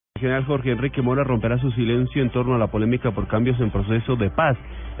El general Jorge Enrique Mora romperá su silencio en torno a la polémica por cambios en proceso de paz.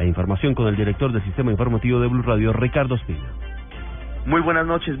 La información con el director del sistema informativo de Blu Radio, Ricardo Espina. Muy buenas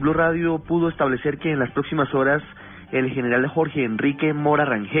noches. Blu Radio pudo establecer que en las próximas horas el general Jorge Enrique Mora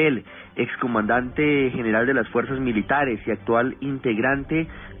Rangel, excomandante general de las Fuerzas Militares y actual integrante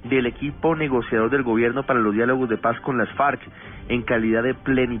del equipo negociador del gobierno para los diálogos de paz con las FARC, en calidad de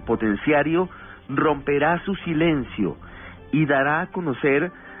plenipotenciario, romperá su silencio y dará a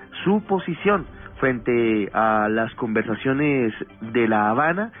conocer su posición frente a las conversaciones de La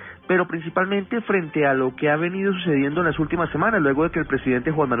Habana, pero principalmente frente a lo que ha venido sucediendo en las últimas semanas, luego de que el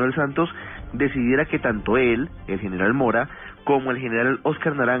presidente Juan Manuel Santos decidiera que tanto él, el general Mora, como el general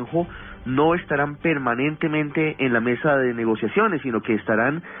Óscar Naranjo no estarán permanentemente en la mesa de negociaciones, sino que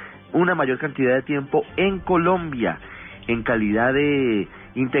estarán una mayor cantidad de tiempo en Colombia, en calidad de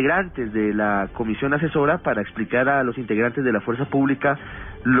integrantes de la comisión asesora para explicar a los integrantes de la fuerza pública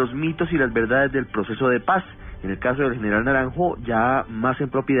los mitos y las verdades del proceso de paz. En el caso del general Naranjo, ya más en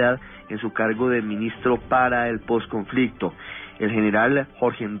propiedad en su cargo de ministro para el posconflicto. El general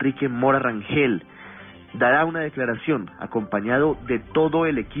Jorge Enrique Mora Rangel dará una declaración acompañado de todo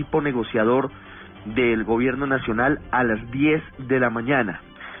el equipo negociador del gobierno nacional a las 10 de la mañana.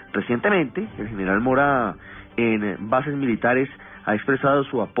 Recientemente, el general Mora en bases militares ha expresado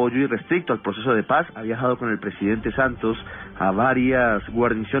su apoyo irrestricto al proceso de paz, ha viajado con el presidente Santos a varias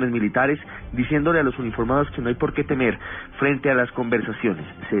guarniciones militares, diciéndole a los uniformados que no hay por qué temer frente a las conversaciones.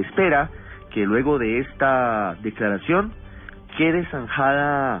 Se espera que luego de esta declaración quede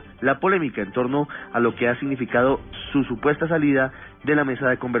zanjada la polémica en torno a lo que ha significado su supuesta salida de la mesa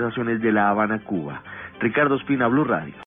de conversaciones de La Habana, Cuba. Ricardo Espina, Blu Radio.